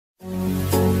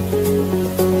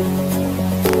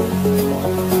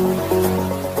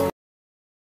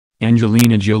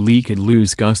Angelina Jolie could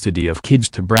lose custody of kids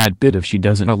to Brad Pitt if she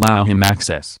doesn't allow him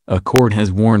access. A court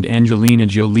has warned Angelina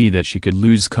Jolie that she could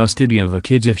lose custody of the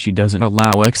kids if she doesn't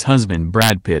allow ex-husband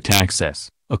Brad Pitt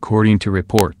access, according to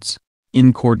reports.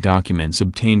 In court documents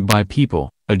obtained by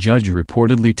People, a judge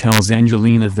reportedly tells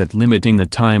Angelina that limiting the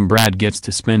time Brad gets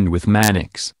to spend with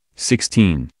Maddox,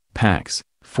 16, Pax,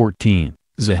 14,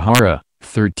 Zahara,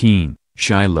 13,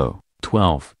 Shiloh,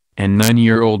 12, and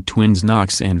 9-year-old twins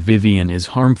Knox and Vivian is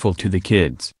harmful to the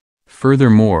kids.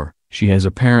 Furthermore, she has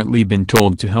apparently been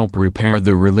told to help repair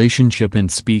the relationship and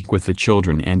speak with the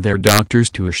children and their doctors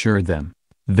to assure them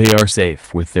they are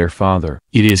safe with their father.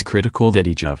 It is critical that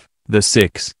each of the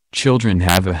 6 children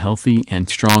have a healthy and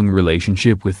strong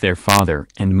relationship with their father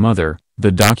and mother,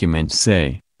 the documents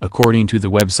say. According to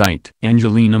the website,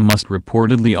 Angelina must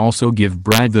reportedly also give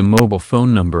Brad the mobile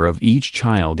phone number of each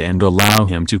child and allow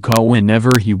him to call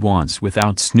whenever he wants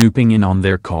without snooping in on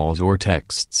their calls or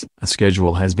texts. A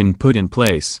schedule has been put in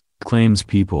place, claims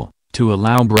People, to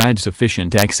allow Brad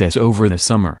sufficient access over the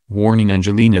summer. Warning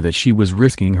Angelina that she was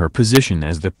risking her position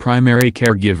as the primary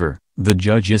caregiver, the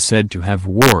judge is said to have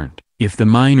warned, if the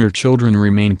minor children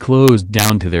remain closed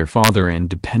down to their father and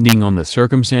depending on the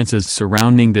circumstances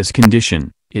surrounding this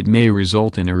condition, it may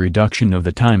result in a reduction of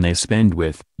the time they spend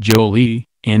with Jolie,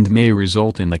 and may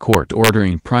result in the court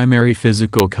ordering primary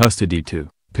physical custody to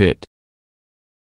Pitt.